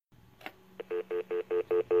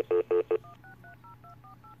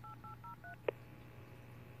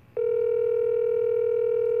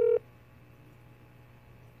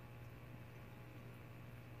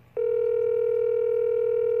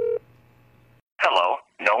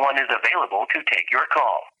one is available to take your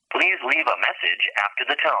call. Please leave a message after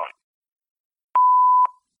the tone.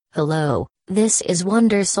 Hello, this is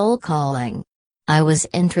Wonder Soul calling. I was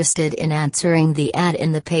interested in answering the ad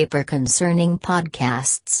in the paper concerning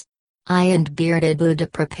podcasts. I and Bearded Buddha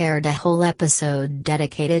prepared a whole episode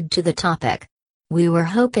dedicated to the topic. We were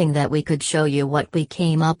hoping that we could show you what we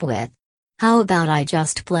came up with. How about I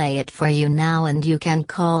just play it for you now and you can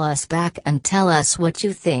call us back and tell us what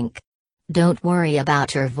you think? Don't worry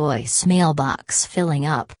about your voicemail box filling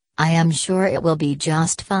up, I am sure it will be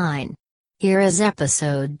just fine. Here is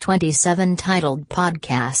episode 27 titled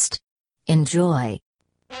Podcast. Enjoy.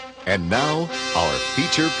 And now, our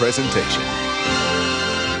feature presentation.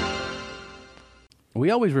 We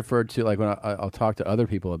always refer to, like, when I'll talk to other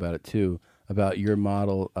people about it too, about your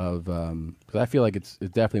model of, because I feel like it's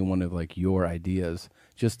definitely one of, like, your ideas.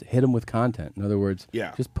 Just hit them with content. In other words,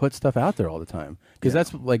 just put stuff out there all the time. Because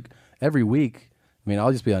that's, like, every week, I mean,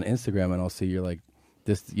 I'll just be on Instagram and I'll see you're like,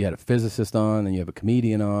 you had a physicist on, then you have a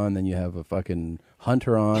comedian on, then you have a fucking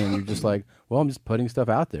hunter on, and you're just like, well, I'm just putting stuff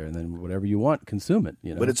out there, and then whatever you want, consume it.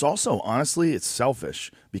 You know? But it's also, honestly, it's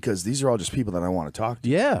selfish, because these are all just people that I want to talk to.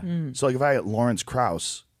 Yeah. So, like, if I had Lawrence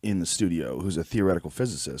Krauss in the studio, who's a theoretical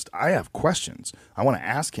physicist, I have questions. I want to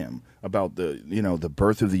ask him about the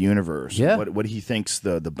birth of the universe, what he thinks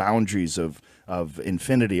the boundaries of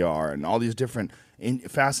infinity are, and all these different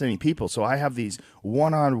fascinating people. So I have these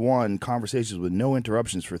one-on-one conversations with no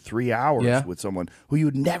interruptions for 3 hours with someone who you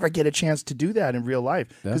would never get a chance to do that in real life.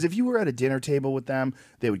 Because if you were at a dinner table with them,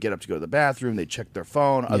 they would get up to go to the bathroom, they'd check their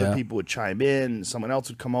phone, other people would chime in, someone else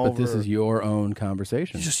would come over. But this is your own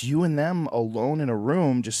conversation. It's just you and them alone in a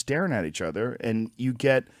room just staring at each other, and you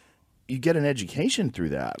get an education through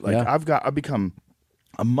that. Like I've become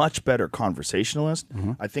a much better conversationalist.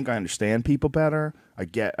 I think I understand people better. I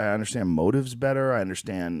understand motives better. I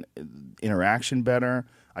understand interaction better.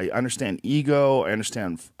 I understand ego. I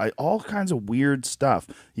understand all kinds of weird stuff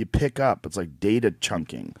you pick up. It's like data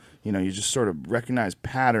chunking. You know, you just sort of recognize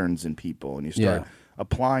patterns in people and you start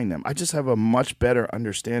applying them. I just have a much better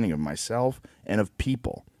understanding of myself and of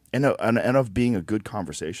people. And of being a good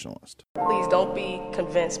conversationalist. Please don't be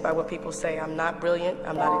convinced by what people say. I'm not brilliant.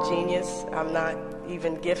 I'm not a genius. I'm not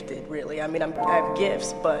even gifted, really. I mean, I have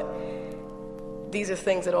gifts, but these are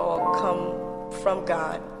things that all come from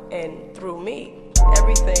God and through me.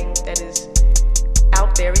 Everything that is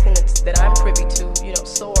out there, everything that I'm privy to,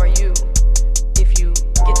 so are you. If you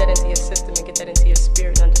get that into your system and get that into your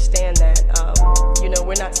spirit and understand that,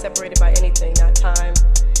 we're not separated by anything, not time,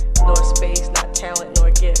 nor space, not talent,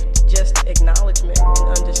 nor gift, just acknowledgement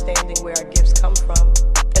and understanding where our gifts come from.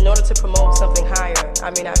 In order to promote something higher,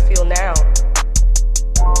 I mean, I feel now,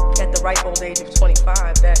 at the ripe old age of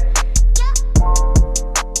 25, that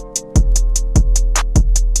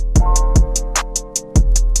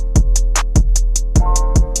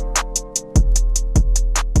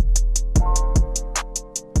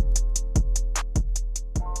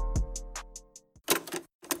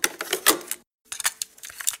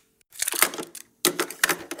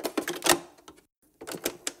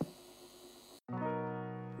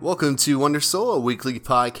Welcome to Wonder Soul, a weekly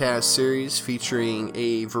podcast series featuring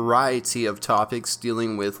a variety of topics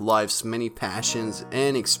dealing with life's many passions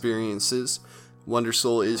and experiences. Wonder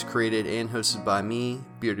Soul is created and hosted by me,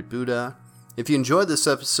 Bearded Buddha. If you enjoyed this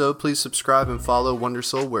episode, please subscribe and follow Wonder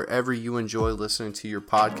Soul wherever you enjoy listening to your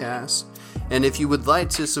podcast. And if you would like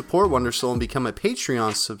to support Wonder Soul and become a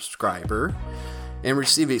Patreon subscriber and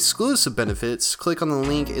receive exclusive benefits, click on the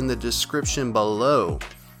link in the description below.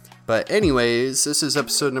 But anyways, this is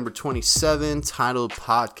episode number 27, titled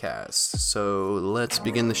Podcast. So let's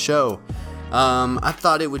begin the show. I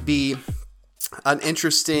thought it would be an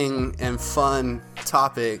interesting and fun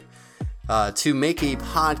topic to make a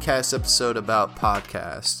podcast episode about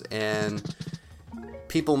podcasts. And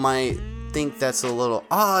people might think that's a little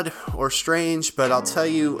odd or strange, but I'll tell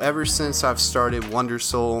you, ever since I've started Wonder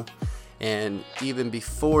Soul, and even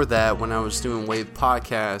before that, when I was doing Wave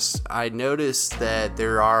Podcasts, I noticed that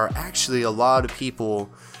there are actually a lot of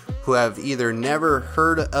people who have either never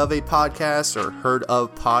heard of a podcast or heard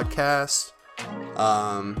of podcasts,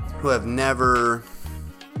 who have never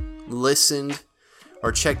listened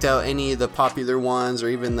or checked out any of the popular ones or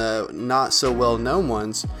even the not so well known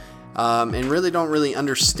ones, and really don't really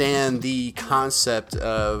understand the concept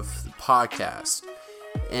of podcasts.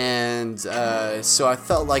 And so I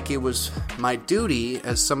felt like it was my duty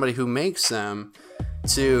as somebody who makes them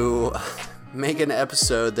to make an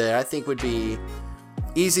episode that I think would be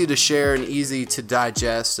easy to share and easy to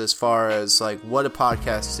digest as far as like what a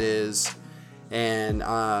podcast is, and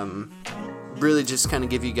really just kind of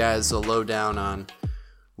give you guys a lowdown on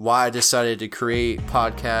why I decided to create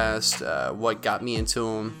podcast, what got me into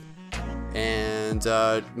them. And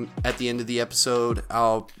at the end of the episode,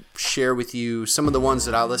 I'll share with you some of the ones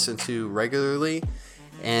that I listen to regularly.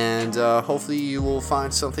 And hopefully you will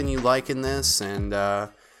find something you like in this, and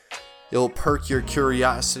it'll perk your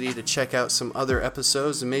curiosity to check out some other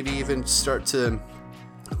episodes, and maybe even start to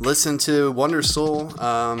listen to Wonder Soul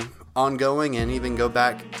ongoing, and even go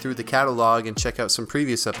back through the catalog and check out some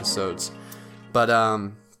previous episodes. But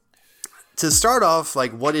to start off,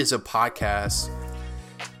 like, what is a podcast?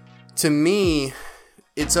 To me,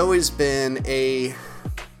 it's always been I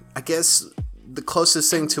guess, the closest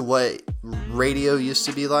thing to what radio used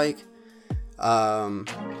to be like.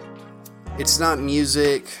 It's not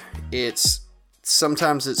music.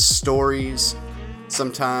 Sometimes it's stories.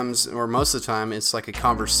 Sometimes, or most of the time, it's like a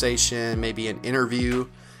conversation, maybe an interview.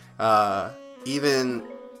 Even,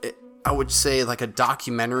 I would say, like a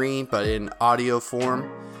documentary, but in audio form.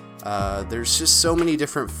 There's just so many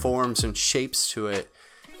different forms and shapes to it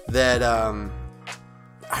that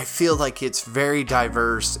I feel like it's very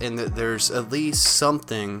diverse, and that there's at least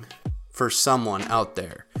something for someone out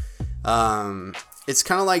there. It's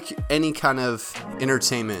kind of like any kind of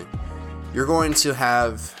entertainment. You're going to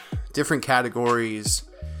have different categories,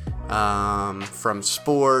 from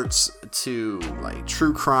sports to like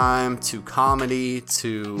true crime to comedy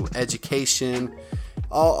to education,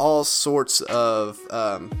 all sorts of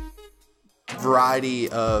variety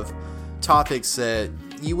of topics that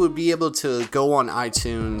you would be able to go on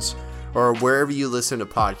iTunes or wherever you listen to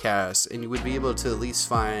podcasts, and you would be able to at least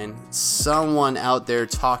find someone out there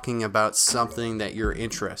talking about something that you're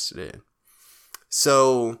interested in.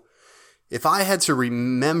 So if I had to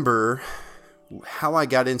remember how I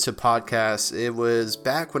got into podcasts, it was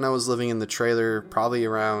back when I was living in the trailer, probably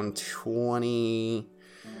around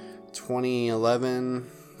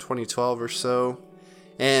 2011, 2012 or so.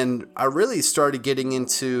 And I really started getting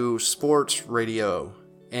into sports radio,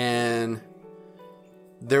 and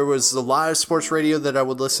there was a lot of sports radio that I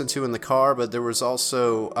would listen to in the car, but there was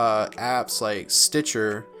also apps like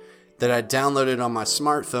Stitcher that I downloaded on my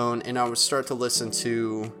smartphone, and I would start to listen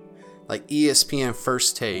to like ESPN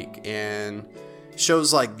First Take and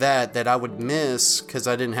shows like that I would miss because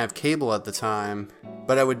I didn't have cable at the time,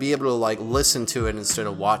 but I would be able to like listen to it instead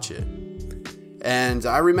of watch it. And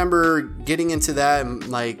I remember getting into that, and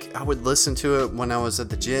like I would listen to it when I was at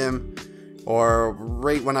the gym, or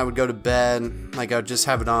right when I would go to bed. Like I would just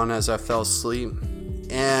have it on as I fell asleep.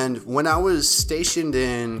 And when I was stationed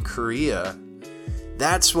in Korea,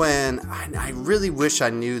 that's when I really wish I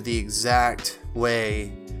knew the exact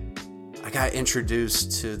way I got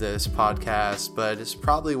introduced to this podcast, but it's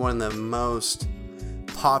probably one of the most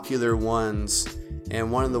popular ones,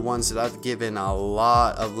 and one of the ones that I've given a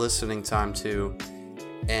lot of listening time to,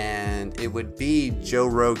 and it would be Joe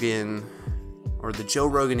Rogan, or the Joe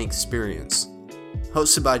Rogan Experience,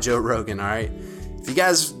 hosted by Joe Rogan. All right, if you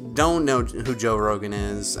guys don't know who Joe Rogan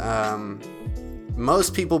is,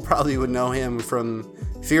 most people probably would know him from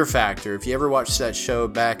Fear Factor. If you ever watched that show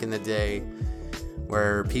back in the day,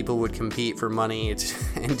 where people would compete for money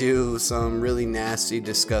and do some really nasty,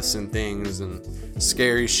 disgusting things and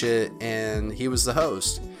scary shit, and he was the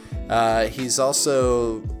host. He's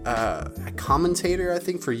also a commentator, I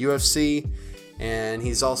think, for UFC, and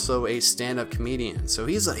he's also a stand-up comedian. So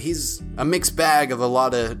he's a mixed bag of a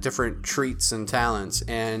lot of different treats and talents,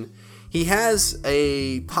 and he has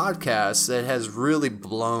a podcast that has really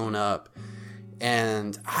blown up,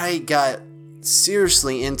 and I got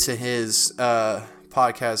seriously into his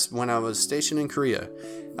podcast when I was stationed in Korea.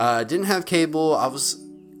 Didn't have cable. I was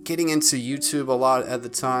getting into YouTube a lot at the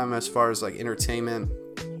time as far as like entertainment,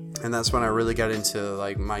 and that's when I really got into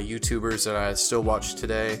like my YouTubers that I still watch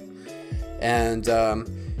today. And I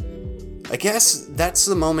guess that's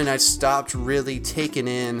the moment I stopped really taking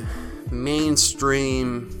in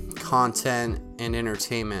mainstream content and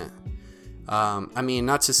entertainment. I mean,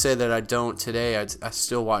 not to say that I don't today. I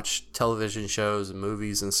still watch television shows and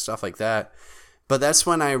movies and stuff like that. But that's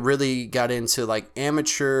when I really got into like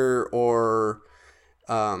amateur or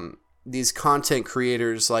these content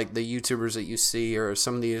creators, like the YouTubers that you see, or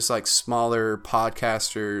some of these like smaller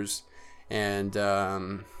podcasters, and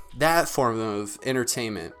that form of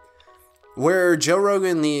entertainment. Where Joe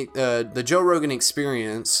Rogan, the Joe Rogan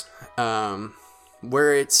Experience,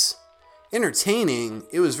 where it's entertaining,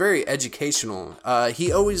 it was very educational.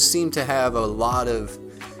 He always seemed to have a lot of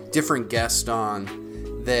different guests on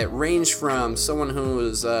that ranged from someone who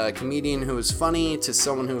was a comedian who was funny, to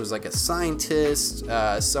someone who was like a scientist,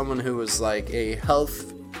 someone who was like a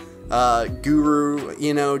health guru.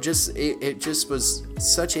 You know, it just was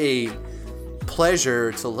such a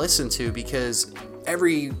pleasure to listen to, because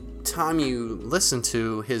every time you listen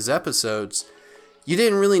to his episodes, you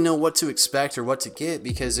didn't really know what to expect or what to get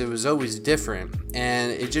because it was always different.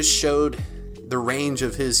 And it just showed the range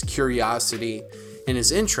of his curiosity and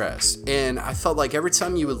his interest. And I felt like every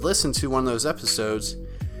time you would listen to one of those episodes,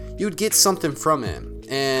 you would get something from it.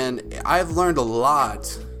 And I've learned a lot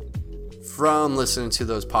from listening to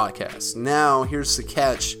those podcasts. Now, here's the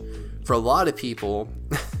catch for a lot of people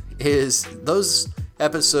is those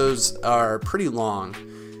episodes are pretty long.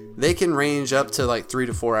 They can range up to like 3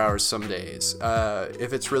 to 4 hours some days,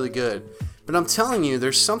 if it's really good. But I'm telling you,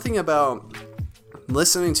 there's something about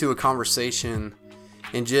listening to a conversation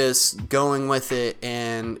and just going with it,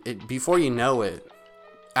 and before you know it,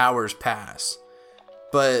 hours pass.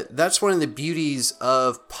 But that's one of the beauties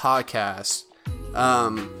of podcasts.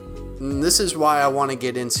 This is why I want to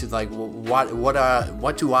get into like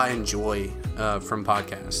what do I enjoy from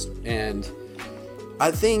podcasts, and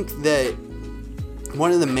I think that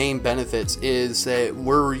one of the main benefits is that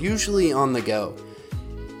we're usually on the go.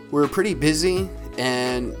 We're pretty busy,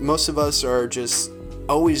 and most of us are just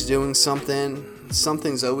always doing something.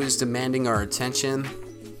 Something's always demanding our attention,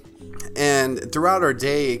 and throughout our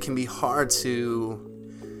day, it can be hard to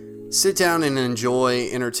sit down and enjoy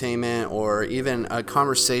entertainment or even a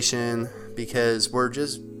conversation because we're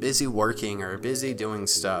just busy working or busy doing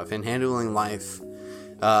stuff and handling life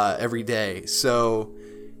every day. So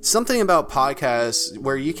something about podcasts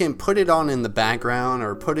where you can put it on in the background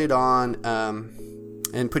or put it on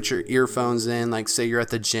and put your earphones in, like say you're at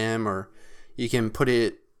the gym, or you can put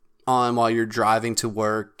it on while you're driving to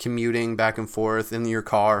work, commuting back and forth in your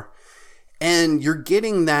car, and you're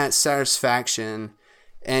getting that satisfaction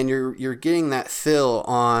and you're getting that fill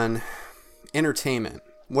on entertainment,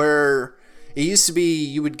 where it used to be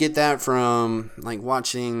you would get that from like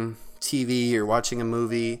watching TV or watching a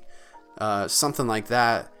movie, something like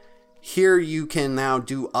that. Here you can now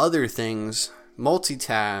do other things,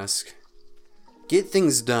 multitask, get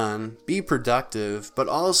things done, be productive, but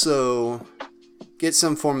also get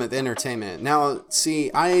some form of entertainment. Now,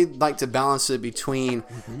 see, I like to balance it between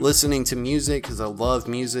listening to music, because I love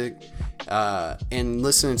music, and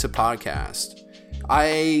listening to podcasts.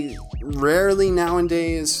 I rarely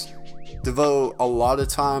nowadays devote a lot of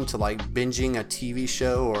time to like binging a TV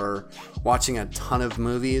show or watching a ton of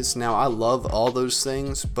movies. Now, I love all those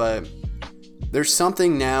things, but there's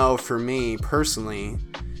something now for me personally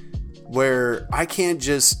where I can't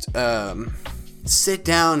just sit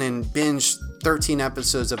down and binge 13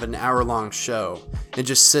 episodes of an hour-long show and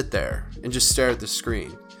just sit there and just stare at the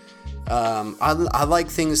screen. I like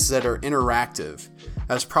things that are interactive.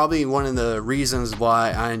 That's probably one of the reasons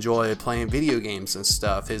why I enjoy playing video games and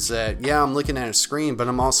stuff, is that, yeah, I'm looking at a screen, but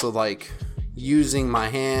I'm also like using my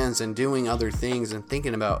hands and doing other things and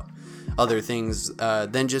thinking about other things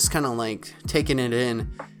than just kind of like taking it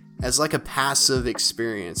in as like a passive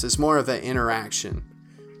experience. It's more of an interaction.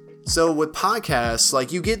 So with podcasts,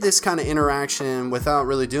 like you get this kind of interaction without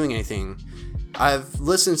really doing anything. I've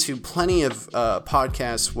listened to plenty of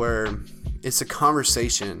podcasts where it's a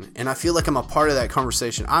conversation, and I feel like I'm a part of that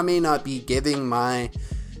conversation. I may not be giving my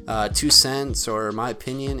 2 cents or my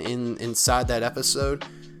opinion inside that episode,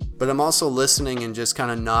 but I'm also listening and just kind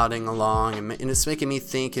of nodding along, and it's making me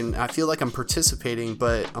think, and I feel like I'm participating,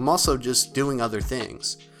 but I'm also just doing other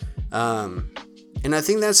things. And I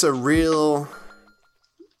think that's a real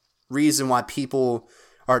reason why people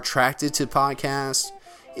are attracted to podcasts,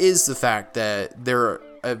 is the fact that they're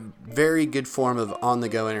a very good form of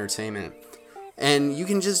on-the-go entertainment. And you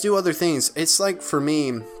can just do other things. It's like, for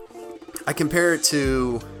me, I compare it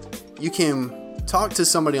to, you can talk to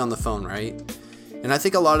somebody on the phone, right? And I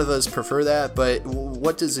think a lot of us prefer that, but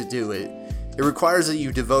what does it do? It requires that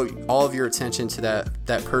you devote all of your attention to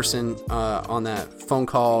that person on that phone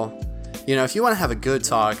call. You know, if you want to have a good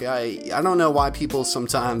talk, I don't know why people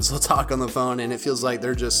sometimes will talk on the phone and it feels like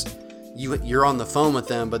they're just, you're on the phone with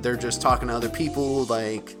them, but they're just talking to other people,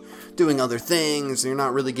 like doing other things. You're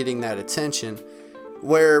not really getting that attention.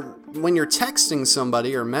 Where when you're texting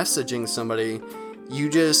somebody or messaging somebody, you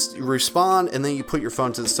just respond and then you put your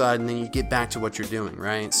phone to the side and then you get back to what you're doing,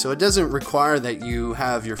 right? So it doesn't require that you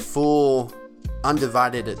have your full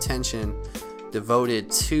undivided attention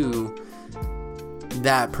devoted to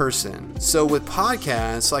that person. So with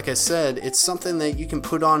podcasts, like I said, it's something that you can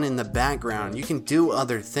put on in the background. You can do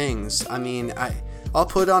other things. I mean, I'll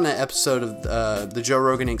put on an episode of the Joe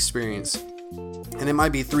Rogan Experience, and it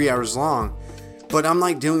might be 3 hours long, but I'm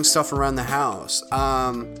like doing stuff around the house.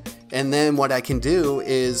 And then what I can do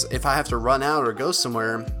is, if I have to run out or go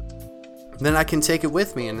somewhere, then I can take it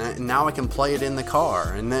with me, and now I can play it in the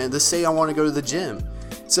car. And then let's say I want to go to the gym.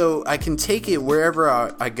 So I can take it wherever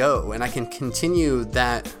I go, and I can continue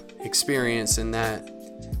that experience and that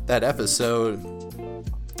episode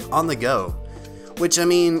on the go. Which, I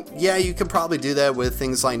mean, yeah, you could probably do that with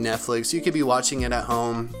things like Netflix. You could be watching it at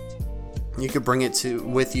home. You could bring it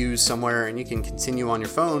with you somewhere, and you can continue on your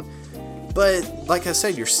phone. But like I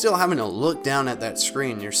said, you're still having to look down at that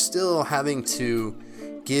screen. You're still having to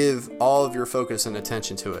give all of your focus and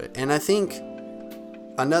attention to it. And I think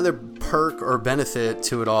another perk or benefit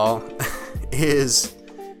to it all is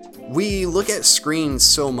we look at screens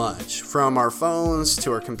so much, from our phones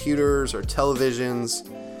to our computers, our televisions.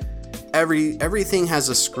 Everything has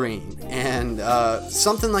a screen, and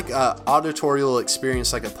something like an auditorial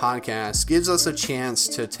experience like a podcast gives us a chance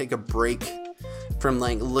to take a break from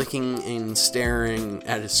like looking and staring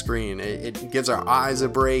at a screen. It gives our eyes a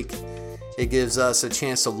break. It gives us a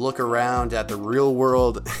chance to look around at the real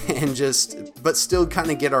world and but still kind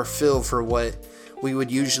of get our feel for what we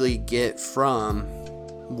would usually get from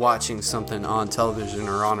watching something on television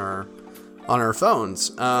or on our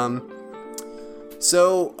phones.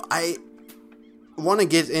 So I want to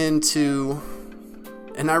get into,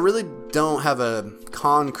 and I really don't have a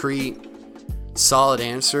concrete, solid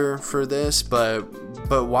answer for this, but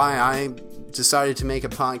why I decided to make a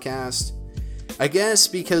podcast. I guess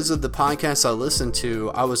because of the podcasts I listened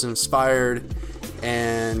to, I was inspired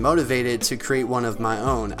and motivated to create one of my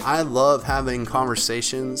own. I love having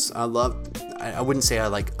conversations. I wouldn't say I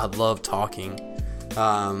love talking,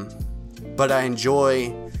 but I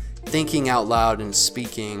enjoy thinking out loud and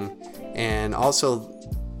speaking, and also,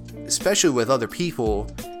 especially with other people,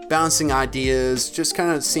 bouncing ideas, just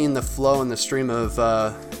kind of seeing the flow and the stream of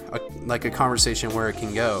a conversation where it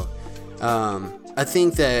can go. I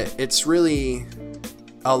think that it's really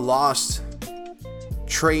a lost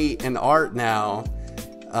trait in art now,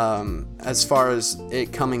 as far as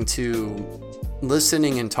it coming to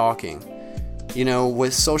listening and talking. You know,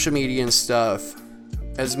 with social media and stuff,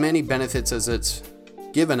 as many benefits as it's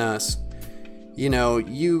given us, you know,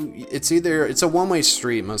 it's a one-way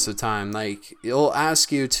street most of the time. Like, it'll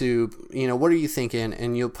ask you to, you know, what are you thinking?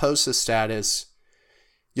 And you'll post a status.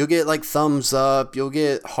 You'll get like thumbs up, you'll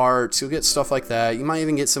get hearts, you'll get stuff like that. You might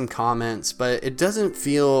even get some comments, but it doesn't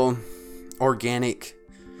feel organic.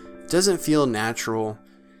 It doesn't feel natural.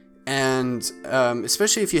 And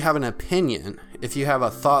especially if you have an opinion, if you have a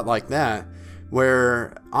thought like that,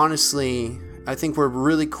 where honestly, I think we're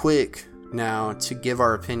really quick now to give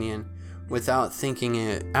our opinion without thinking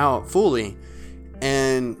it out fully.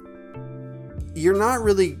 And you're not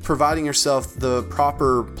really providing yourself the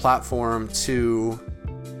proper platform to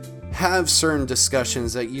have certain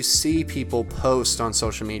discussions that you see people post on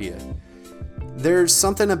social media. There's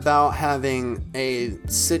something about having a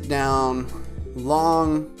sit down,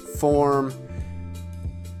 long form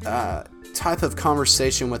type of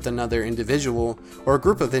conversation with another individual or a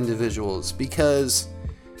group of individuals, because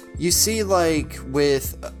you see, like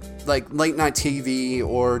with like late night TV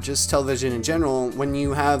or just television in general, when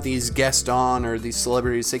you have these guests on or these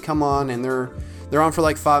celebrities, they come on and they're on for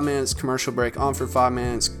like 5 minutes, commercial break, on for 5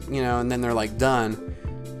 minutes, you know, and then they're like done.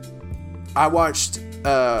 I watched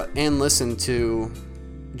and listened to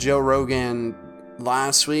Joe Rogan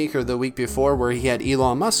last week or the week before, where he had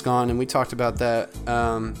Elon Musk on, and we talked about that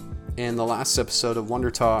in the last episode of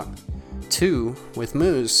Wonder Talk 2 with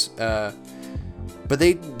Moose. But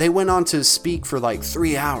they went on to speak for like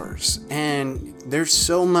 3 hours, and there's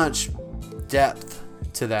so much depth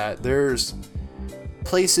to that. There's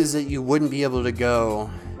places that you wouldn't be able to go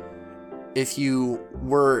if you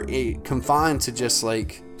were confined to just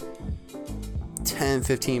like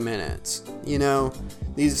 10-15 minutes, you know,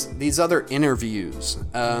 these other interviews.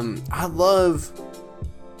 I love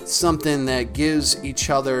something that gives each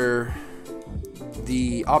other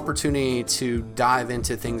the opportunity to dive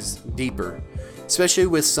into things deeper, especially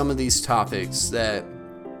with some of these topics that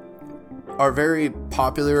are very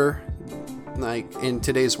popular, like in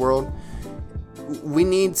today's world. We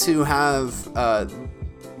need to have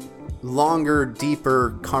longer,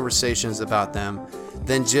 deeper conversations about them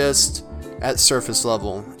than just at surface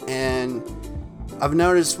level. And I've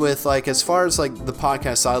noticed with, like, as far as like the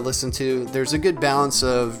podcasts I listen to, there's a good balance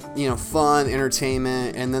of, you know, fun,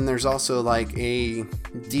 entertainment, and then there's also like a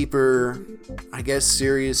deeper, I guess,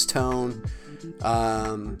 serious tone,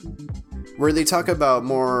 where they talk about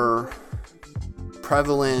more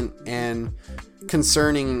prevalent and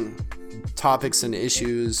concerning topics and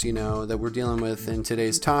issues, you know, that we're dealing with in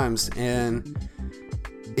today's times. And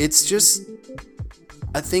it's just,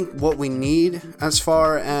 I think, what we need as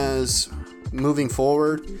far as moving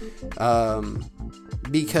forward,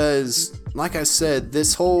 because like I said,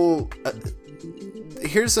 this whole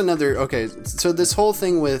here's another. Okay, so this whole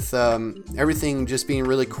thing with everything just being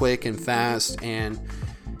really quick and fast, and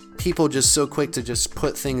people just so quick to just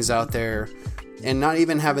put things out there, and not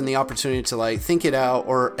even having the opportunity to like think it out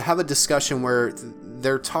or have a discussion where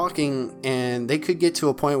they're talking and they could get to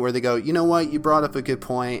a point where they go, you know what, you brought up a good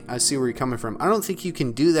point. I see where you're coming from. I don't think you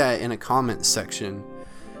can do that in a comment section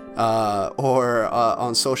or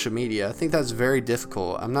on social media. I think that's very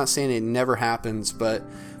difficult. I'm not saying it never happens, but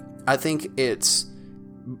I think it's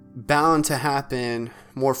bound to happen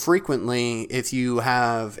more frequently if you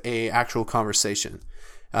have a actual conversation.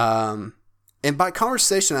 And by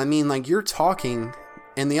conversation, I mean like you're talking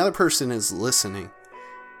and the other person is listening.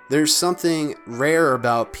 There's something rare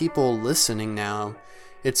about people listening now.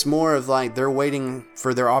 It's more of like they're waiting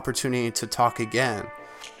for their opportunity to talk again.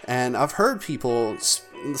 And I've heard people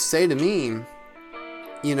say to me,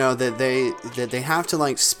 you know, that they have to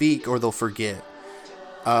like speak or they'll forget.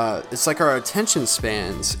 It's like our attention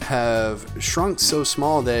spans have shrunk so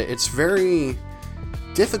small that it's very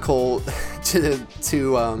difficult to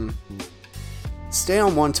stay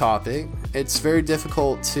on one topic. It's very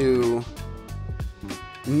difficult to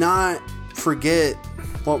not forget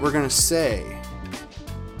what we're gonna say.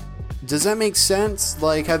 Does that make sense?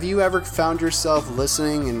 Like, have you ever found yourself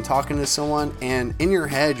listening and talking to someone and in your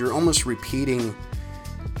head you're almost repeating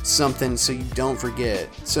something so you don't forget?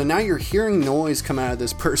 So now you're hearing noise come out of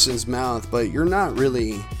this person's mouth, but you're not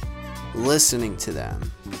really listening to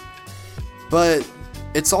them. But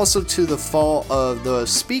it's also to the fault of the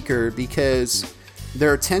speaker because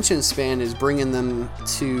their attention span is bringing them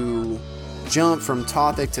to jump from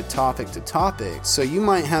topic to topic to topic. So you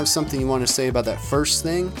might have something you want to say about that first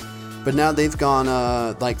thing, but now they've gone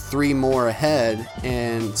like 3 more ahead,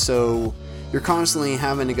 and so you're constantly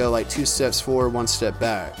having to go like 2 steps forward, 1 step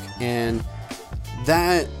back, and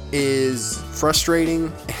that is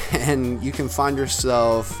frustrating, and you can find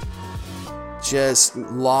yourself just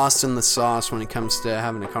lost in the sauce when it comes to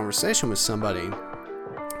having a conversation with somebody.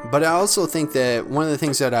 But I also think that one of the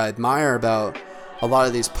things that I admire about a lot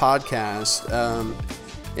of these podcasts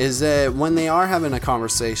is that when they are having a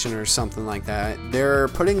conversation or something like that, they're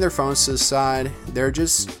putting their phones to the side. They're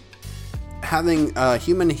just having a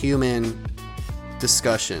human-to-human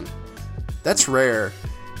discussion. That's rare,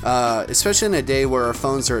 especially in a day where our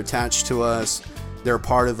phones are attached to us. They're a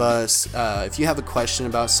part of us. If you have a question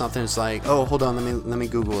about something, it's like, oh, hold on, let me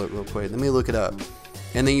Google it real quick. Let me look it up.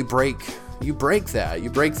 And then you break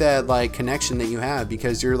that like connection that you have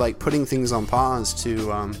because you're like putting things on pause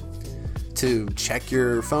to check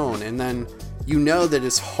your phone, and then you know that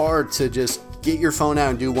it's hard to just get your phone out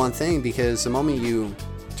and do one thing because the moment you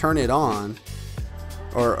turn it on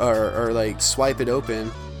or like swipe it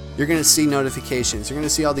open, you're going to see notifications. You're going to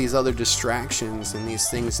see all these other distractions and these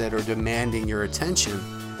things that are demanding your attention.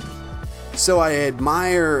 So I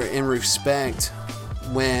admire and respect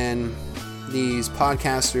when these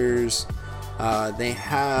podcasters they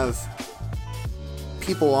have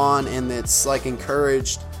people on and it's like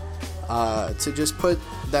encouraged to just put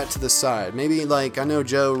that to the side. Maybe like I know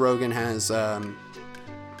Joe Rogan has a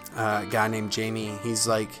guy named Jamie. He's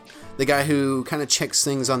like the guy who kind of checks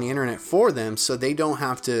things on the internet for them so they don't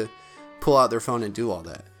have to pull out their phone and do all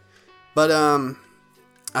that. But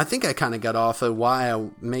I think I kind of got off of why I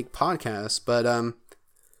make podcasts, but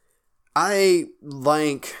I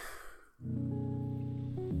like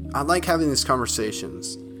having these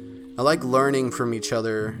conversations. I like learning from each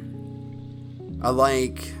other. I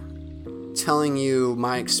like telling you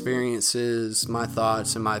my experiences, my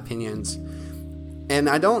thoughts, and my opinions. And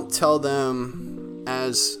I don't tell them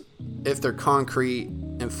as if they're concrete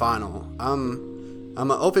and final. I'm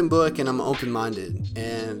an open book and I'm open-minded.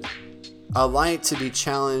 And I like to be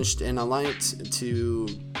challenged and I like to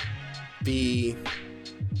be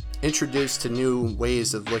introduced to new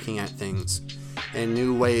ways of looking at things and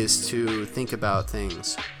new ways to think about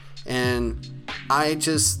things. And I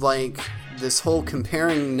just like this whole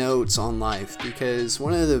comparing notes on life, because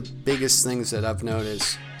one of the biggest things that I've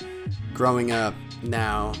noticed growing up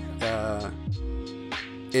now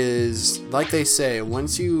is, like they say,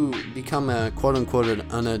 once you become a quote-unquote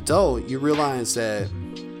an adult, you realize that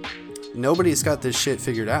nobody's got this shit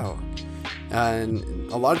figured out. And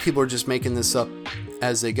a lot of people are just making this up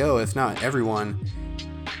as they go, if not everyone.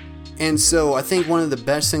 And so I think one of the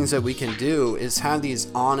best things that we can do is have these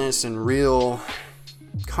honest and real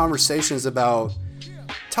conversations about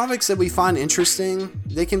topics that we find interesting.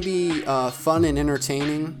 They can be fun and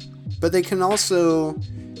entertaining, but they can also,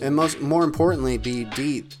 and more importantly, be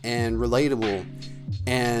deep and relatable.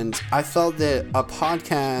 And I felt that a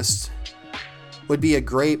podcast would be a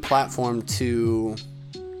great platform to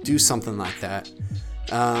do something like that.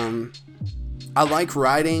 I like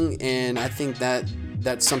writing, and I think that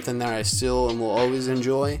that's something that I still and will always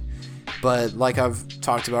enjoy. But like I've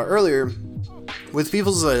talked about earlier, with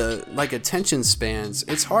people's like attention spans,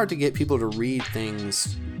 it's hard to get people to read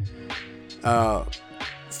things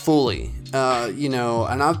fully. You know,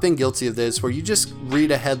 and I've been guilty of this, where you just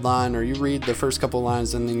read a headline or you read the first couple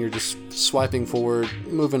lines and then you're just swiping forward,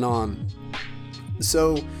 moving on.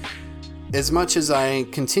 So as much as I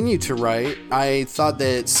continue to write, I thought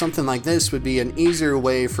that something like this would be an easier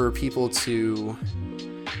way for people to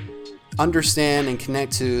understand and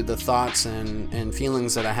connect to the thoughts and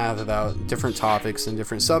feelings that I have about different topics and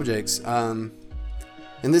different subjects. And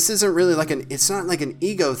this isn't really like it's not like an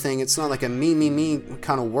ego thing. It's not like a me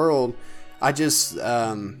kind of world. I just,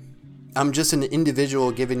 I'm just an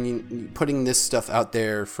individual putting this stuff out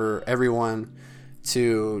there for everyone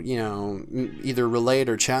to, you know, either relate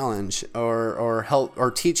or challenge or help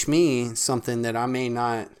or teach me something that I may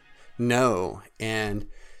not know. And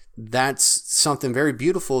that's something very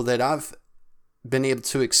beautiful that I've been able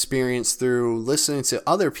to experience through listening to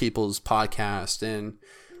other people's podcasts and,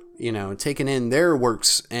 you know, taking in their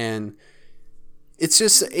works. And it's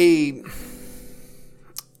just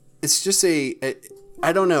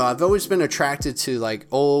I don't know. I've always been attracted to like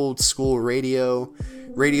old school radio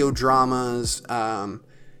dramas.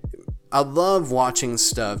 I love watching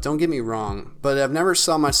stuff, don't get me wrong, but I've never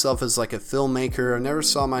saw myself as like a filmmaker. I never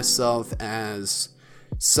saw myself as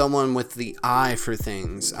someone with the eye for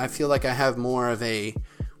things. I feel like I have more of a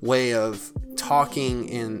way of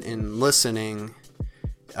talking and listening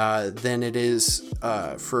than it is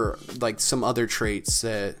for like some other traits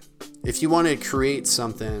that if you want to create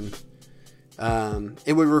something,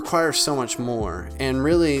 it would require so much more. And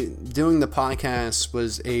really, doing the podcast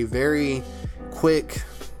was a very quick,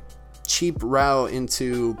 cheap route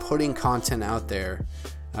into putting content out there.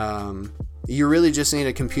 You really just need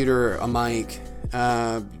a computer, a mic,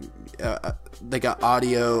 they got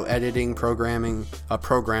audio editing program,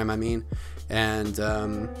 and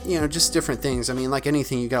you know, just different things. I mean, like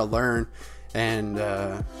anything, you gotta learn. And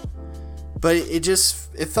but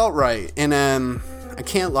it felt right. And I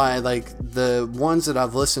can't lie, like the ones that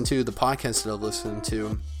I've listened to, the podcasts that I've listened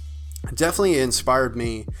to, definitely inspired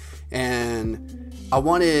me. And I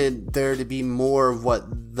wanted there to be more of what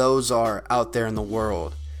those are out there in the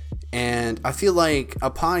world. And I feel like a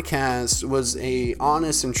podcast was a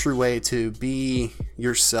honest and true way to be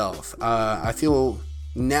yourself. I feel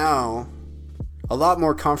now a lot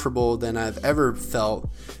more comfortable than I've ever felt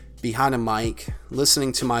behind a mic,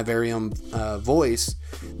 listening to my very own voice,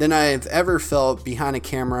 than I've ever felt behind a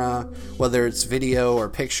camera, whether it's video or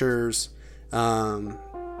pictures. You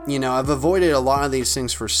know, I've avoided a lot of these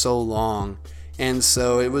things for so long. And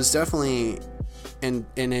so it was definitely, and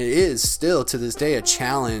it is still to this day, a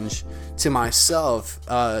challenge to myself,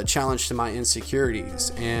 a challenge to my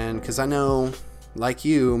insecurities. And because I know, like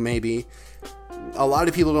you, maybe, a lot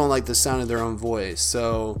of people don't like the sound of their own voice.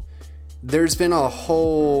 So there's been a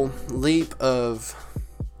whole leap of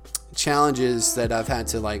challenges that I've had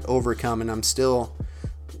to like overcome, and I'm still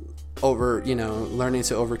learning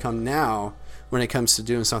to overcome now when it comes to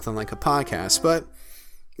doing something like a podcast. But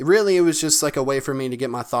really, it was just like a way for me to get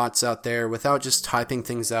my thoughts out there without just typing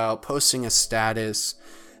things out, posting a status.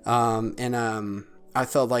 I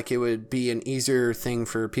felt like it would be an easier thing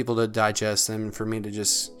for people to digest than for me to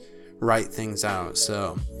just write things out.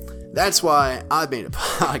 So that's why I made a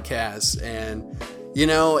podcast. And you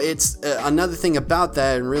know, it's another thing about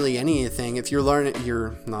that, and really anything, if you're learning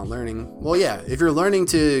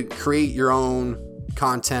to create your own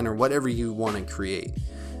content or whatever you want to create,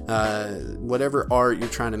 whatever art you're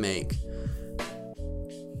trying to make,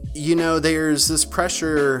 you know, there's this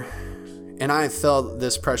pressure, and I felt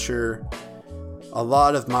this pressure a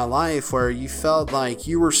lot of my life, where you felt like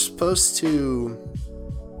you were supposed to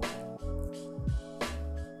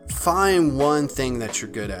find one thing that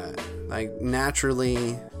you're good at, like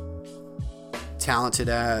naturally talented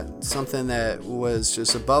at, something that was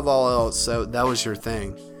just above all else, so that was your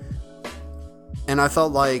thing. And I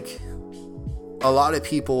felt like a lot of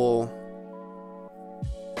people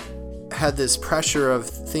had this pressure of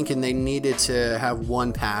thinking they needed to have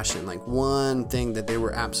one passion, like one thing that they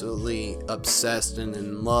were absolutely obsessed and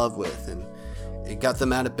in love with, and it got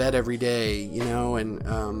them out of bed every day, you know. And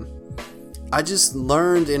I just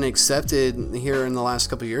learned and accepted here in the last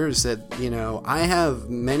couple of years that, you know, I have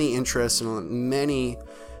many interests and many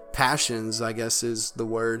passions, I guess is the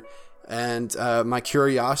word. And my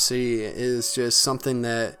curiosity is just something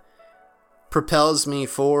that propels me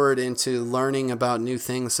forward into learning about new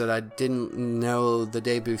things that I didn't know the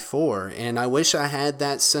day before. And I wish I had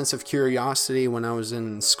that sense of curiosity when I was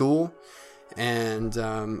in school. And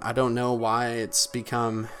I don't know why it's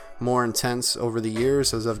become more intense over the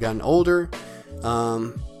years as I've gotten older.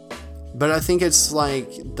 But I think it's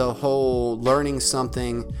like the whole learning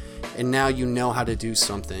something and now you know how to do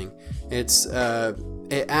something.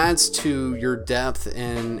 It adds to your depth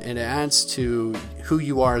and it adds to who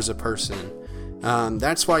you are as a person.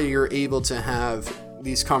 That's why you're able to have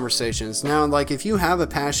these conversations. Now, like if you have a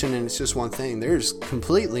passion and it's just one thing, there's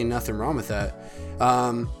completely nothing wrong with that.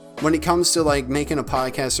 When it comes to like making a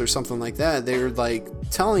podcast or something like that, they're like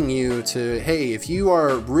telling you to, hey, if you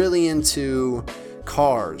are really into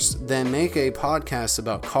cars, then make a podcast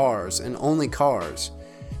about cars and only cars.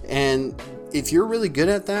 And if you're really good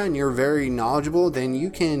at that and you're very knowledgeable, then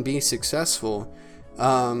you can be successful.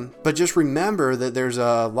 But just remember that there's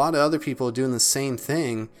a lot of other people doing the same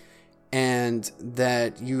thing, and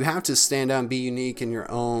that you have to stand out and be unique in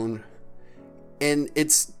your own. And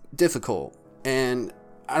it's difficult. And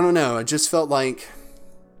I don't know, I just felt like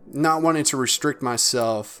not wanting to restrict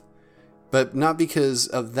myself, but not because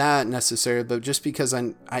of that necessarily, but just because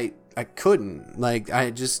I couldn't. Like,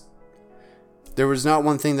 there was not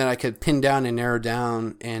one thing that I could pin down and narrow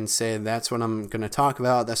down and say, that's what I'm going to talk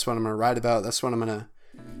about, that's what I'm going to write about, that's what I'm going to,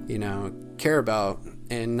 care about.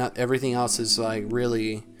 And not everything else is like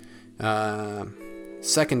really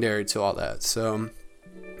secondary to all that. So,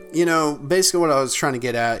 basically what I was trying to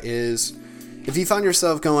get at is, if you find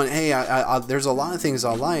yourself going, hey, I there's a lot of things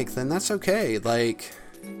I like, then that's okay. Like,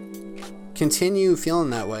 continue feeling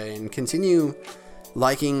that way and continue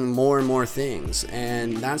liking more and more things.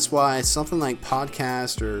 And that's why something like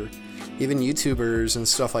podcast or even YouTubers and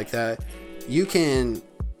stuff like that, you can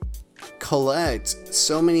collect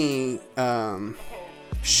so many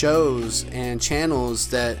shows and channels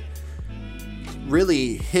that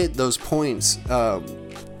really hit those points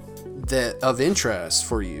that of interest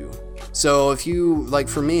for you. So if you, like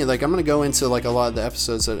for me, like I'm going to go into like a lot of the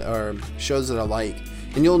episodes that are shows that I like,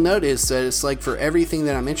 and you'll notice that it's like for everything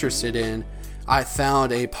that I'm interested in, I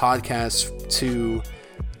found a podcast to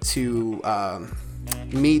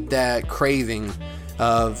meet that craving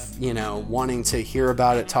of, wanting to hear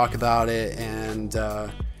about it, talk about it. And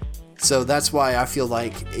so that's why I feel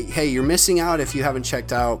like, hey, you're missing out if you haven't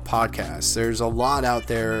checked out podcasts. There's a lot out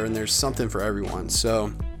there and there's something for everyone.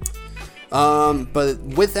 So but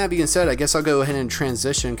with that being said, I guess I'll go ahead and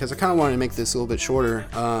transition, because I kind of wanted to make this a little bit shorter,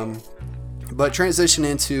 but transition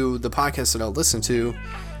into the podcast that I'll listen to.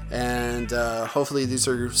 And hopefully these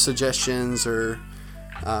are suggestions or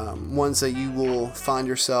ones that you will find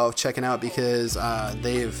yourself checking out, because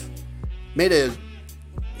they've made a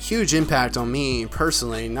huge impact on me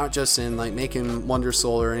personally, not just in like making Wonder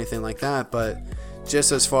Soul or anything like that, but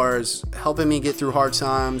just as far as helping me get through hard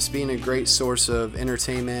times, being a great source of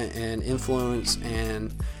entertainment and influence.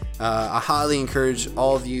 And I highly encourage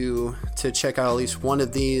all of you to check out at least one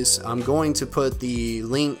of these. I'm going to put the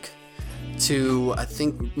link to, I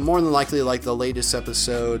think more than likely, like the latest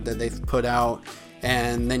episode that they've put out,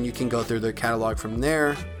 and then you can go through their catalog from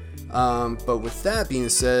there. But with that being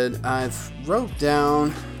said, I've wrote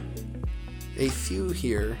down a few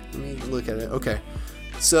here. Let me look at it. Okay.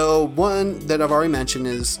 So one that I've already mentioned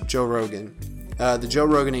is Joe Rogan, the Joe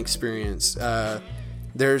Rogan Experience.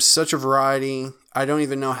 There's such a variety. I don't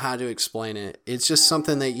even know how to explain it. It's just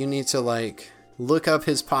something that you need to like look up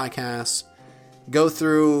his podcast, go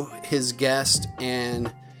through his guest,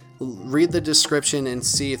 and read the description and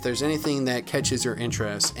see if there's anything that catches your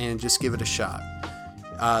interest, and just give it a shot.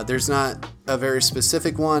 There's not a very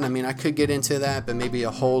specific one. I mean, I could get into that, but maybe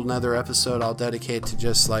a whole nother episode I'll dedicate to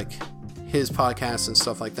just like his podcast and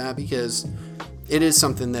stuff like that, because it is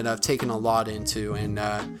something that I've taken a lot into, and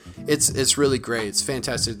it's really great. It's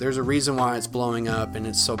fantastic. There's a reason why it's blowing up and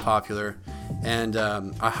it's so popular, and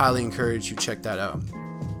I highly encourage you check that out.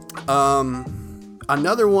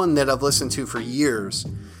 Another one that I've listened to for years,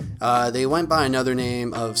 they went by another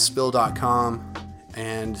name of Spill.com,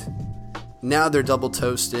 and now they're double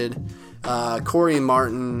toasted. Corey and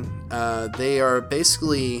Martin, they are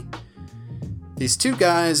basically these two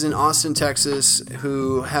guys in Austin, Texas,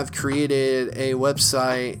 who have created a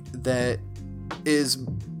website that is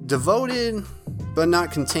devoted but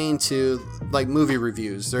not contained to like movie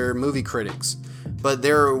reviews. They're movie critics, but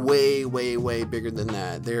they're way, way, way bigger than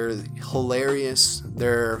that. They're hilarious.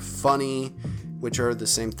 They're funny, which are the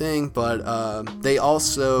same thing, but they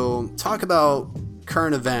also talk about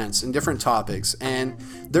current events and different topics, and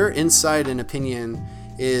their insight and opinion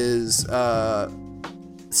is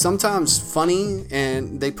sometimes funny,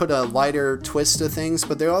 and they put a lighter twist to things,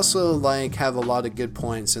 but they also like have a lot of good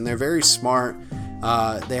points, and they're very smart.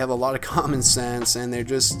 They have a lot of common sense, and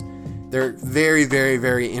they're very, very,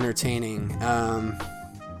 very entertaining.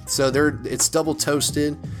 So it's Double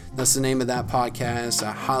Toasted. That's the name of that podcast.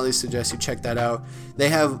 I highly suggest you check that out. They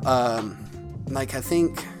have I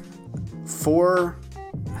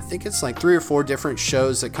think it's like 3 or 4 different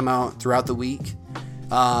shows that come out throughout the week.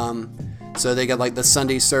 So they got like the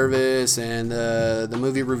Sunday service and the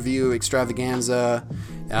movie review extravaganza,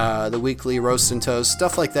 the weekly roast and toast,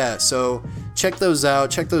 stuff like that. So check those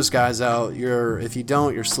out. Check those guys out. If you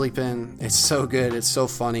don't, you're sleeping. It's so good. It's so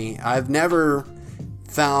funny. I've never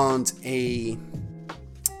found anybody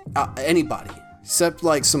except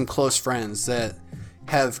like some close friends that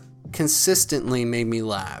have consistently made me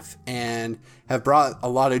laugh and have brought a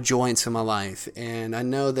lot of joy into my life. And I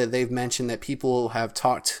know that they've mentioned that people have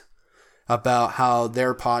talked about how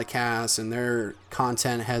their podcast and their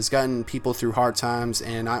content has gotten people through hard times,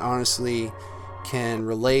 and I honestly can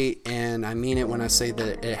relate, and I mean it when I say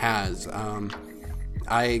that it has.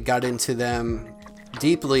 I got into them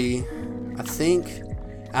deeply, I think,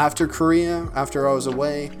 after Korea, after I was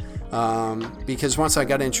away, because once I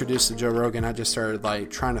got introduced to Joe Rogan, I just started like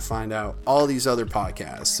trying to find out all these other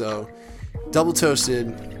podcasts. So Double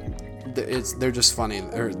Toasted, they're just funny.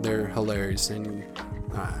 They're hilarious, and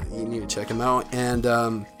you need to check them out. And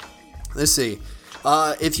let's see,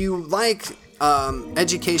 if you like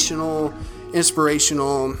educational,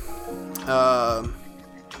 inspirational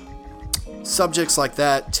subjects like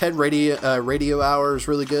that, TED Radio Hour is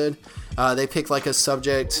really good. They pick like a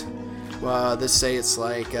subject. Let's say it's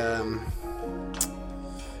like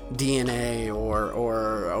DNA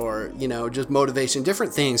or just motivation,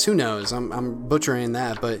 different things. Who knows? I'm butchering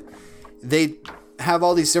that, but they have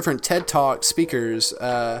all these different TED Talk speakers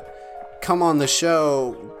come on the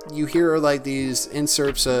show. You hear like these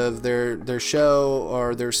inserts of their show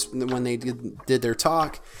or when they did their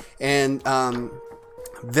talk, and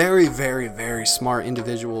very, very, very smart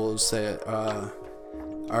individuals that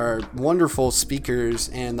are wonderful speakers,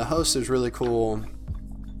 and the host is really cool,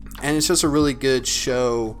 and it's just a really good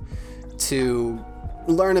show to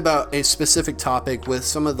learn about a specific topic with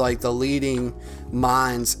some of like the leading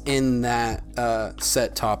minds in that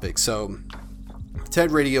set topic. So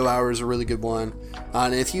TED Radio Hour is a really good one,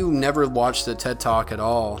 and if you never watched the TED Talk at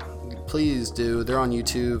all, please do. They're on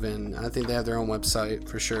YouTube, and I think they have their own website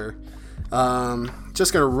for sure.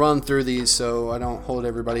 Just gonna run through these so I don't hold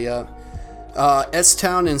everybody up.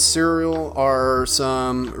 S-Town and Serial are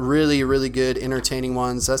some really, really good, entertaining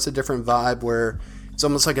ones. That's a different vibe where it's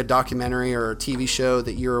almost like a documentary or a TV show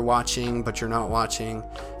that you're watching, but you're not watching.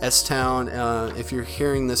 S-Town, if you're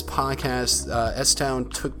hearing this podcast, S-Town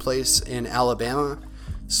took place in Alabama,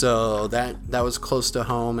 so that was close to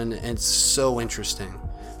home, and it's so interesting.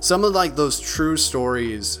 Some of like those true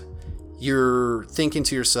stories, you're thinking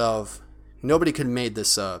to yourself, nobody could have made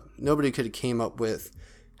this up. Nobody could have came up with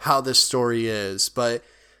how this story is, but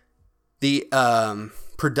the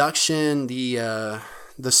production, the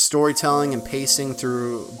storytelling and pacing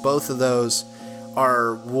through both of those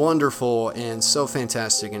are wonderful and so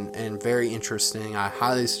fantastic and very interesting. I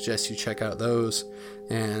highly suggest you check out those.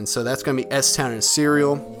 And so that's going to be S-Town and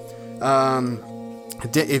Serial.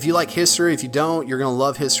 If you like history, if you don't, you're going to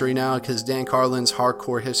love history now, because Dan Carlin's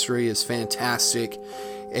Hardcore History is fantastic.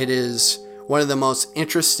 It is one of the most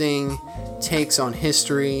interesting takes on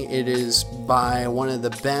history. It is by one of the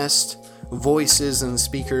best voices and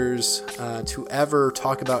speakers to ever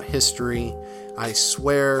talk about history. I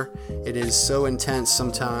swear, it is so intense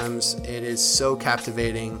sometimes. It is so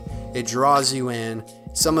captivating. It draws you in.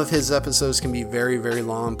 Some of his episodes can be very, very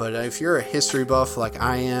long, but if you're a history buff like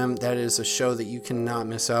I am, that is a show that you cannot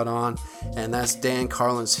miss out on, and that's Dan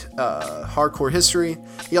Carlin's Hardcore History.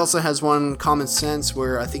 He also has one, Common Sense,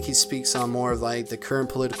 where I think he speaks on more of like the current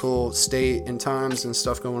political state and times and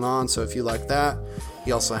stuff going on, so if you like that,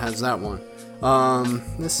 he also has that one.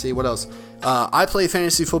 Let's see, what else? I play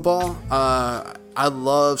fantasy football. I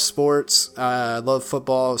love sports. I love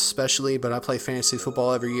football especially, but I play fantasy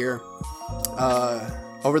football every year.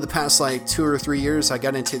 Over the past like 2 or 3 years, I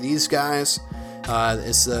got into these guys.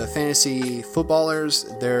 It's the Fantasy Footballers.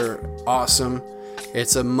 They're awesome.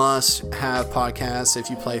 It's a must-have podcast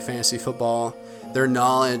if you play fantasy football. Their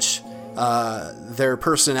knowledge, their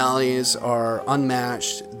personalities are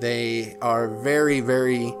unmatched. They are very,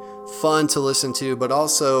 very fun to listen to, but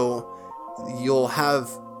also you'll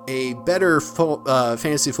have a better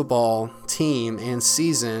fantasy football team and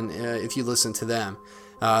season if you listen to them.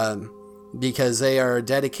 Because they are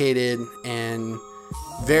dedicated and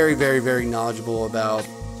very, very, very knowledgeable about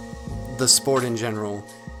the sport in general.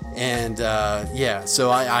 And so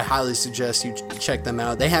I highly suggest you check them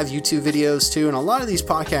out. They have YouTube videos too, and a lot of these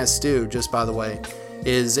podcasts do, just by the way,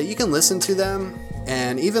 is that you can listen to them.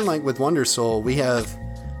 And even like with Wonder Soul, we have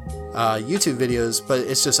YouTube videos, but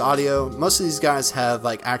it's just audio. Most of these guys have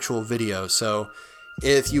like actual video, so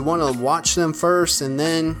if you want to watch them first and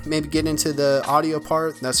then maybe get into the audio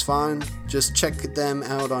part, that's fine. Just check them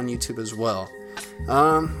out on YouTube as well.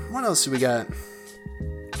 What else do we got?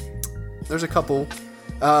 There's a couple.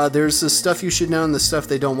 There's the stuff you should know and the stuff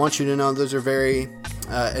they don't want you to know. Those are very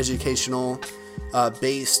educational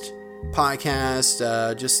based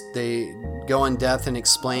podcasts. Just they go in depth and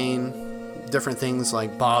explain different things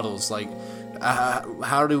like bottles, like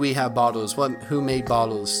how do we have bottles, who made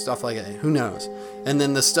bottles, stuff like that, who knows. And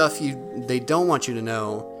then the stuff they don't want you to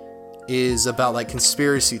know is about like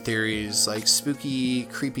conspiracy theories, like spooky,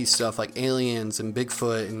 creepy stuff like aliens and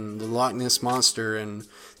Bigfoot and the Loch Ness Monster and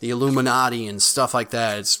the Illuminati and stuff like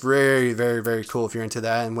that. It's very, very, very cool if you're into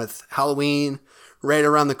that. And with Halloween right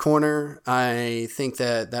around the corner, I think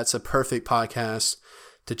that's a perfect podcast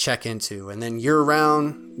to check into. And then year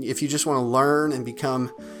round, if you just want to learn and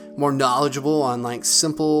become more knowledgeable on like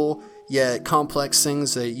simple yet complex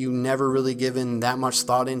things that you never really given that much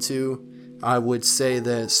thought into, I would say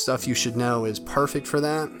that Stuff You Should Know is perfect for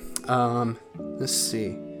that. Let's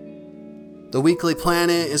see. The Weekly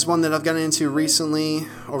Planet is one that I've gotten into recently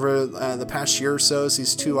over the past year or so. It's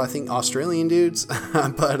these two, I think, Australian dudes,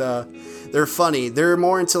 but they're funny. They're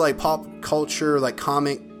more into like pop culture, like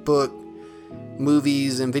comic book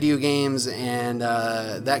movies and video games and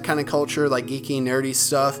that kind of culture, like geeky, nerdy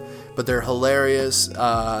stuff, but they're hilarious.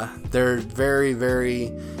 They're very,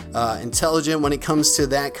 very intelligent when it comes to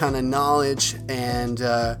that kind of knowledge. And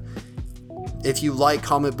if you like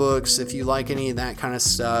comic books, if you like any of that kind of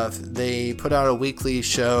stuff, they put out a weekly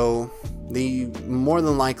show. They more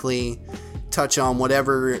than likely touch on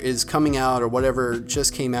whatever is coming out or whatever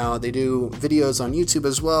just came out. They do videos on YouTube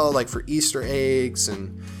as well, like for Easter eggs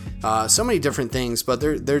and so many different things, but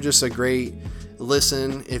they're just a great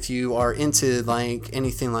listen if you are into like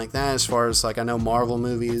anything like that. As far as like, I know Marvel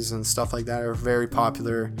movies and stuff like that are very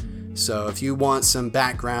popular, so if you want some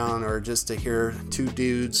background or just to hear two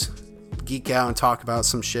dudes geek out and talk about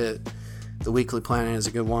some shit, The Weekly Planet is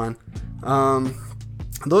a good one.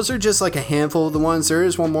 Those are just like a handful of the ones. There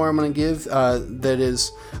is one more I'm going to give that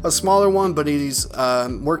is a smaller one, but he's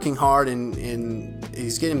working hard and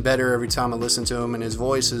he's getting better every time I listen to him, and his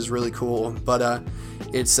voice is really cool. But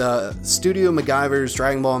it's Studio MacGyver's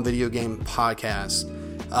Dragon Ball and Video Game Podcast.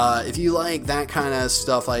 If you like that kind of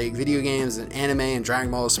stuff, like video games and anime and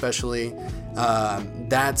Dragon Ball especially,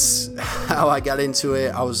 that's how I got into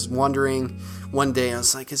it. I was wondering one day, I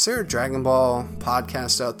was like, is there a Dragon Ball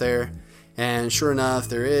podcast out there? And sure enough,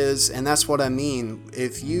 there is. And that's what I mean.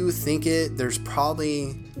 If you think it, there's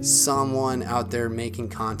probably someone out there making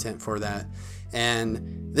content for that.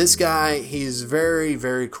 And this guy, he's very,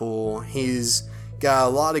 very cool. He's got a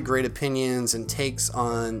lot of great opinions and takes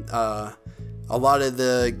on a lot of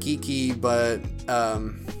the geeky but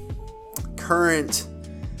current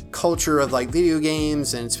culture of like video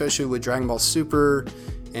games, and especially with Dragon Ball Super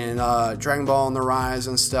and Dragon Ball on the Rise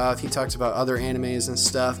and stuff. He talks about other animes and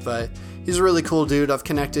stuff, but he's a really cool dude. I've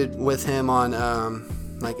connected with him on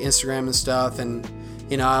like Instagram and stuff, and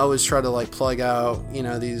you know, I always try to like plug out, you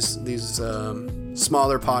know, these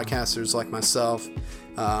smaller podcasters like myself,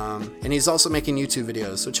 and he's also making YouTube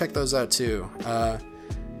videos, so check those out too.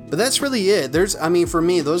 But that's really it. For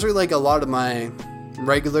me, those are like a lot of my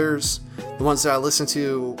regulars, the ones that I listen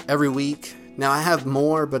to every week. Now I have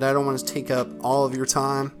more, but I don't want to take up all of your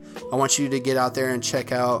time. I want you to get out there and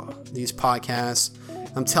check out these podcasts.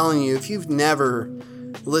 I'm telling you, if you've never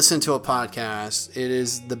listened to a podcast, it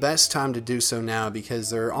is the best time to do so now, because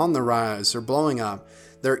they're on the rise. They're blowing up.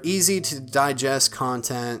 They're easy to digest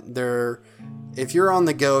content. If you're on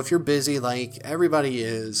the go, if you're busy like everybody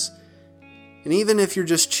is, and even if you're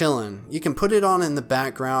just chilling, you can put it on in the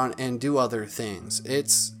background and do other things.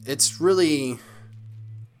 It's really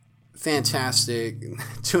fantastic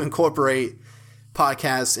to incorporate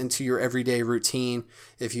podcasts into your everyday routine.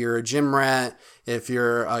 If you're a gym rat, if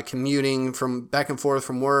you're commuting from back and forth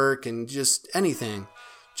from work, and just anything,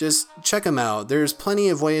 just check them out. There's plenty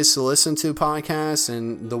of ways to listen to podcasts,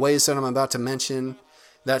 and the ways that I'm about to mention,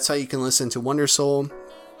 that's how you can listen to Wondersoul.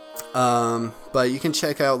 But you can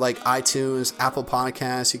check out like iTunes, Apple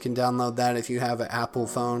Podcasts. You can download that if you have an Apple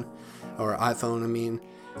phone or iPhone.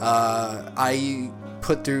 I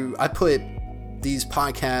put these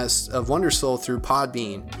podcasts of Wondersoul through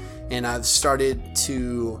Podbean, and I've started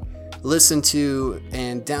to listen to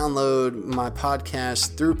and download my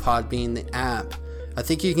podcast through Podbean, the app. I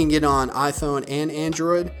think you can get on iPhone and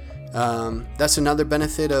Android. That's another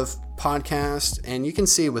benefit of podcast, and you can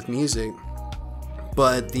see it with music,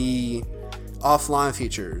 but the offline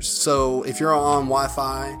features. So if you're on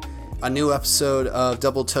Wi-Fi, a new episode of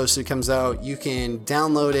Double Toasted comes out, you can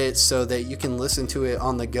download it so that you can listen to it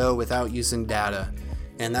on the go without using data.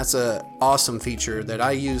 And that's an awesome feature that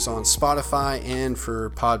I use on Spotify and for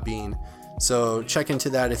Podbean. So check into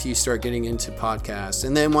that if you start getting into podcasts.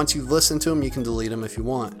 And then once you've listened to them, you can delete them if you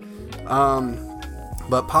want.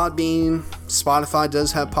 But Podbean, Spotify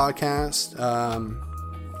does have podcasts.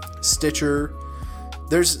 Stitcher.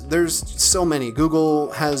 There's so many.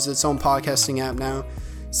 Google has its own podcasting app now.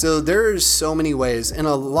 So there's so many ways. And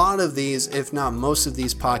a lot of these, if not most of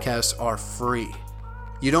these podcasts, are free.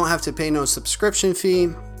 You don't have to pay no subscription fee.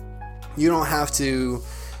 You don't have to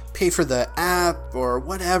pay for the app or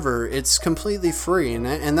whatever. It's completely free.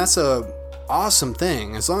 And that's a awesome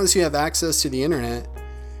thing. As long as you have access to the internet,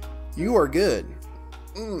 you are good.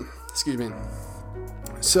 Excuse me.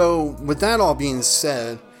 So with that all being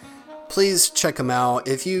said, please check them out.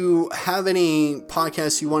 If you have any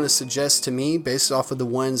podcasts you want to suggest to me based off of the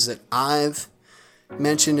ones that I've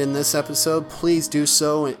mentioned in this episode, please do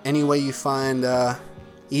so in any way you find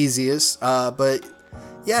easiest. But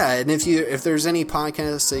yeah, and if there's any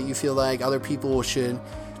podcasts that you feel like other people should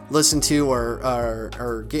listen to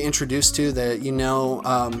or get introduced to that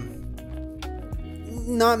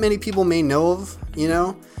not many people may know of,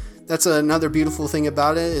 that's another beautiful thing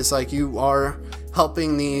about it, is like you are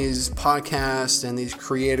helping these podcasts and these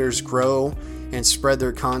creators grow and spread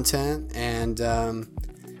their content, and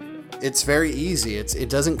it's very easy. It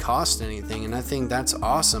doesn't cost anything, and I think that's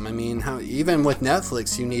awesome. I mean, even with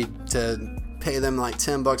Netflix, you need to pay them like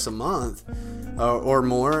 $10 a month or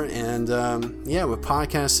more, and with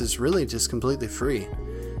podcasts, it's really just completely free.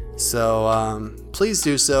 So please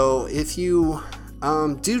do so. If you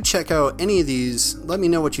do check out any of these, let me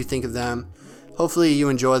know what you think of them. Hopefully you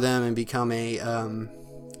enjoy them and become a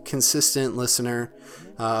consistent listener.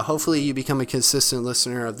 Hopefully you become a consistent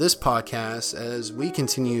listener of this podcast as we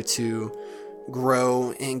continue to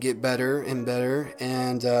grow and get better and better.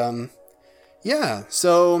 And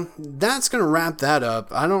so that's going to wrap that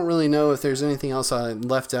up. I don't really know if there's anything else I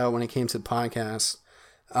left out when it came to podcasts.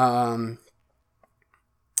 I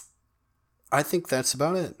think that's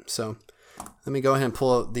about it. So let me go ahead and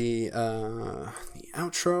pull out the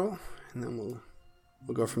outro, and then we'll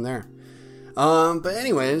go from there. But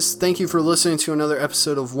anyways, thank you for listening to another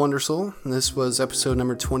episode of Wondersoul. This was episode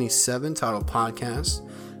number 27, titled Podcast.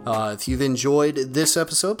 If you've enjoyed this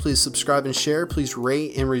episode, please subscribe and share. Please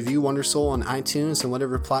rate and review Wondersoul on iTunes and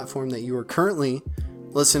whatever platform that you are currently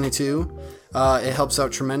listening to. It helps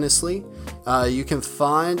out tremendously. You can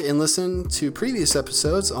find and listen to previous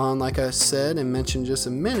episodes on, like I said and mentioned just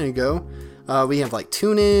a minute ago, we have like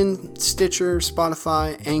TuneIn, Stitcher,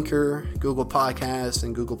 Spotify, Anchor, Google Podcasts,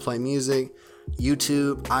 and Google Play Music,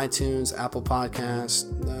 YouTube, iTunes, Apple Podcasts.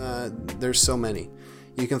 There's so many.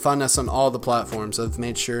 You can find us on all the platforms. I've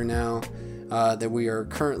made sure now that we are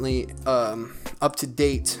currently up to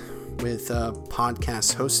date with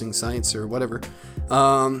podcast hosting sites or whatever.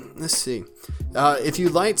 Let's see. If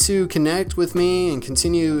you'd like to connect with me and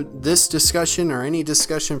continue this discussion or any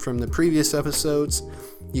discussion from the previous episodes,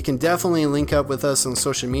 you can definitely link up with us on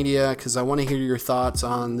social media, because I want to hear your thoughts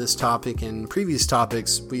on this topic and previous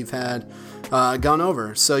topics we've had gone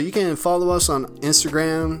over. So you can follow us on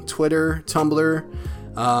Instagram, Twitter,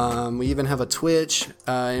 Tumblr. We even have a Twitch,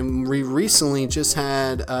 and we recently just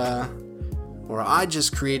had, I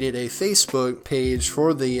just created a Facebook page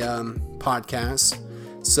for the podcast.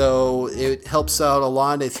 So it helps out a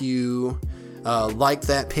lot if you like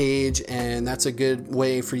that page, and that's a good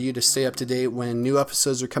way for you to stay up to date when new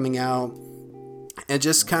episodes are coming out, and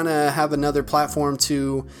just kind of have another platform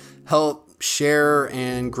to help share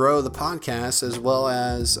and grow the podcast, as well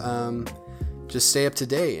as just stay up to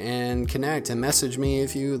date and connect and message me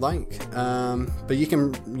if you like. But you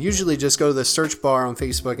can usually just go to the search bar on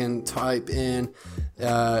Facebook and type in,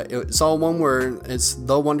 it's all one word, it's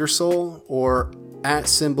The Wondersoul, or @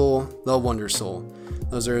 The Wondersoul.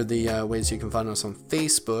 Those are the ways you can find us on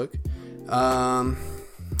Facebook.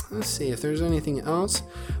 Let's see if there's anything else.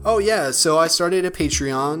 Oh yeah, so I started a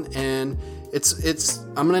Patreon, and it's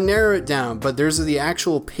I'm gonna narrow it down, but there's the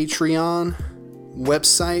actual Patreon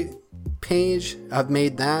website page. I've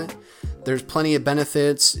made that. There's plenty of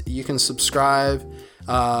benefits. You can subscribe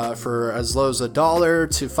for as low as $1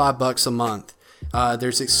 to $5 a month.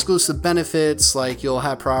 There's exclusive benefits, like you'll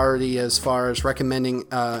have priority as far as recommending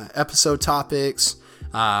episode topics.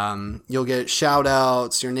 You'll get shout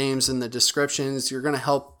outs, your names in the descriptions. You're going to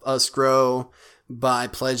help us grow by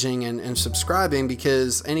pledging and subscribing,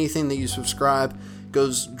 because anything that you subscribe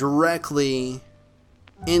goes directly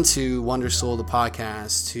into Wondersoul, the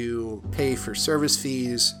podcast, to pay for service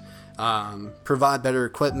fees, provide better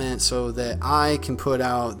equipment so that I can put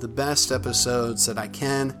out the best episodes that I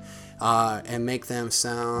can, and make them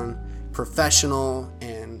sound professional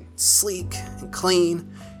and sleek and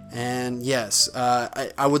clean. And yes,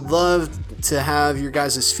 I would love to have your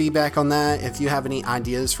guys' feedback on that. If you have any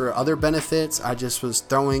ideas for other benefits, I just was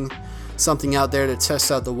throwing something out there to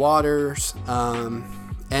test out the waters.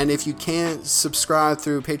 And if you can't subscribe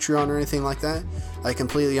through Patreon or anything like that, I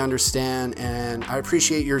completely understand, and I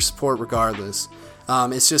appreciate your support regardless.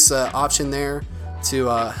 It's just an option there to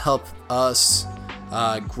help us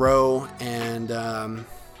grow and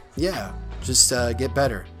just get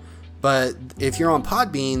better. But if you're on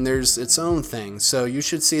Podbean, there's its own thing. So you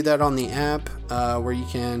should see that on the app where you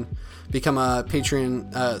can become a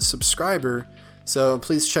Patreon subscriber. So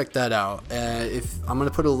please check that out. If I'm going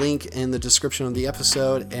to put a link in the description of the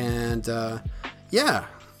episode. And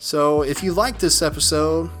so if you like this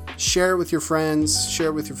episode, share it with your friends, share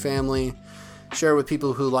it with your family, share it with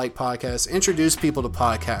people who like podcasts, introduce people to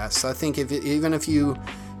podcasts. I think even if you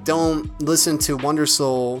don't listen to Wonder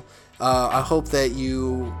Soul, I hope that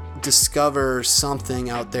you discover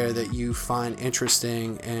something out there that you find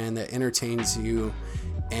interesting and that entertains you,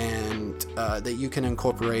 and that you can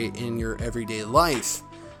incorporate in your everyday life.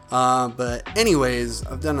 But anyways,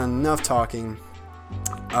 I've done enough talking.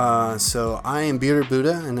 So I am Bearded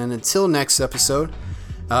Buddha, and then until next episode,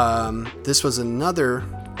 this was another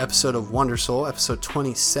episode of Wonder Soul, episode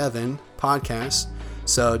 27 podcast.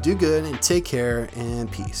 So do good and take care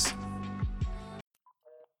and peace.